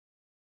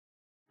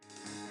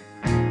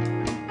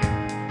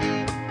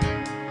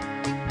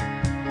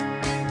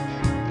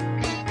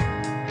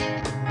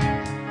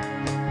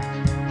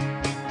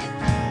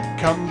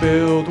come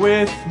build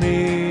with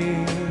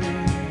me.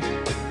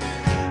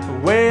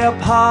 Way up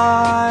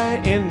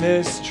high in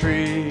this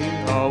tree,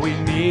 all we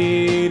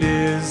need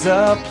is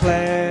a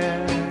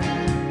plan.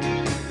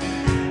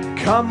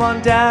 Come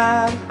on,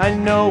 Dad, I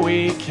know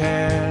we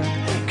can,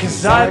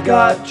 'cause I've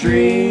got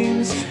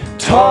dreams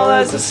tall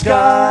as the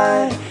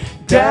sky.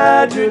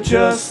 Dad, you're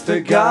just the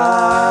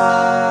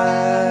guy.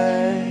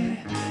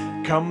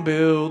 Come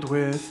build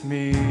with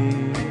me.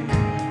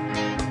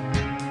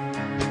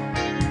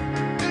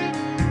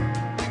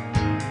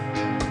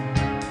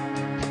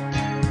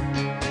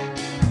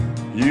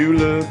 You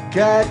look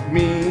at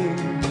me,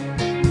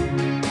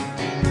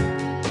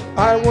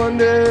 I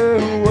wonder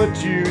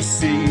what you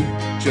see.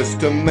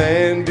 Just a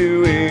man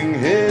doing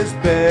his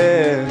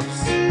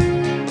best.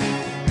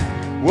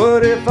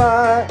 What if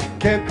I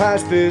can't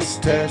pass this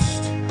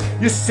test?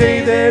 You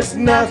say there's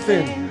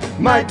nothing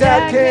my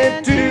dad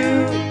can't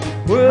do.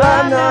 Well,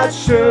 I'm not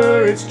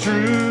sure it's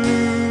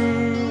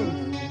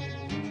true.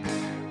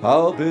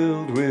 I'll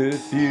build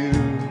with you.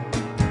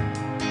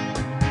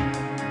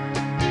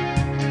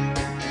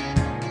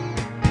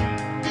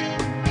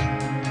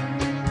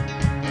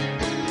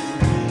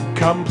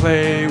 Come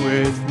play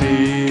with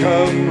me.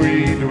 Come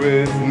read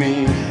with me.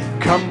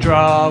 Come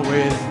draw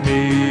with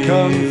me.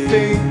 Come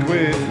think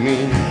with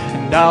me.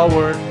 And I'll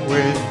work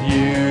with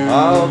you.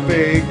 I'll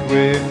bake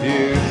with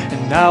you.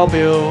 And I'll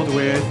build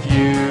with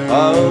you.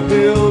 I'll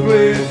build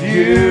with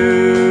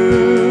you.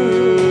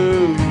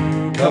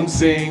 Come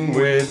sing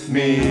with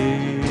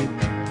me.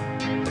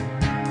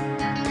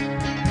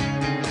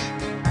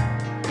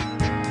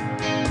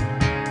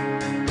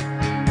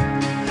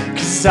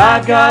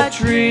 I've got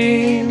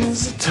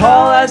dreams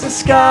tall as the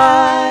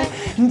sky.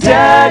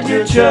 Dad,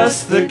 you're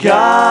just the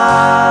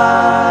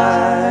guy.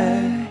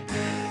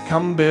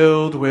 Come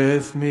build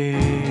with me.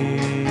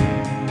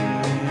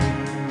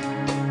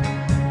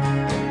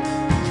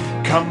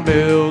 Come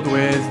build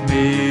with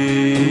me.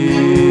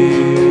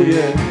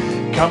 Yeah.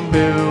 Come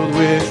build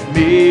with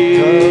me.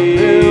 Come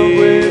build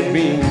with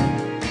me.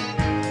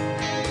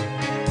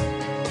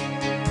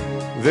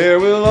 There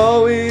will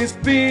always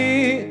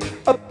be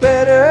a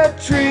better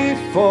tree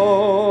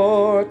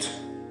fort,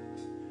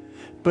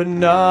 but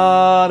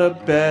not a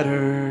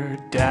better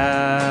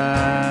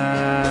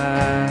dad.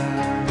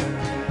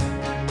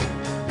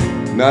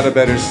 Not a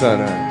better son.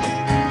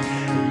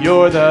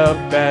 You're the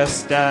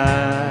best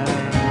dad.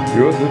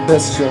 You're the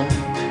best son.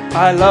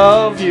 I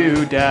love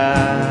you,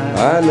 Dad.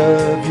 I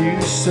love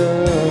you,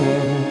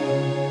 son.